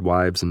neglected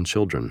wives and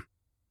children.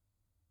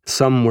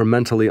 Some were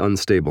mentally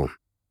unstable.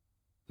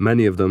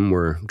 Many of them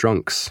were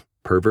drunks,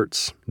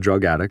 perverts,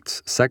 drug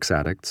addicts, sex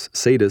addicts,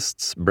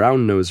 sadists,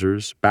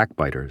 brown-nosers,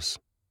 backbiters.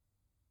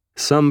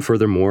 Some,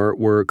 furthermore,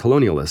 were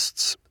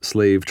colonialists,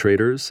 slave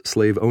traders,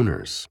 slave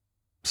owners.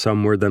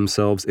 Some were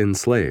themselves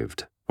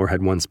enslaved, or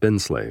had once been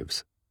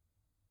slaves.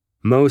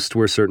 Most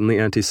were certainly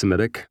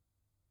anti-Semitic.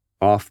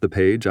 Off the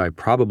page, I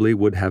probably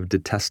would have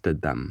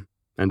detested them,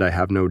 and I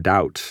have no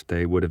doubt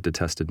they would have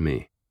detested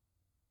me.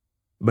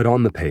 But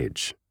on the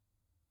page,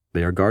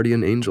 they are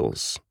guardian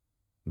angels,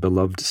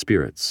 beloved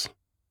spirits,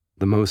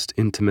 the most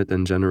intimate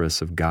and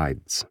generous of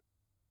guides.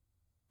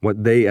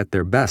 What they at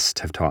their best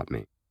have taught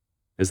me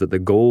is that the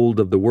gold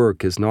of the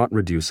work is not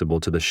reducible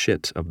to the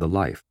shit of the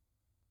life,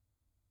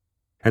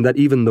 and that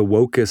even the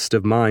wokest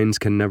of minds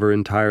can never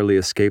entirely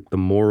escape the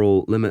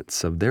moral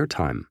limits of their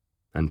time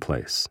and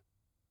place.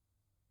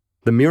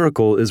 The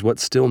miracle is what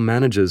still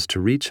manages to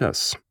reach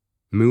us,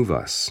 move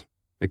us,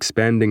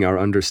 expanding our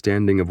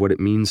understanding of what it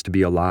means to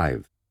be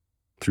alive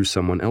through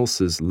someone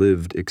else's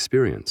lived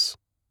experience.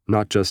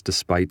 Not just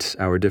despite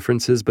our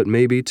differences, but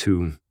maybe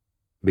too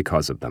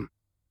because of them.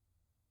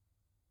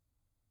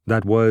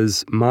 That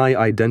was My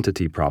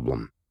Identity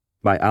Problem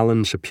by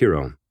Alan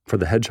Shapiro for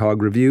The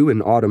Hedgehog Review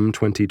in autumn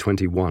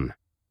 2021,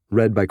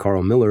 read by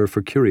Carl Miller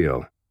for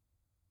Curio.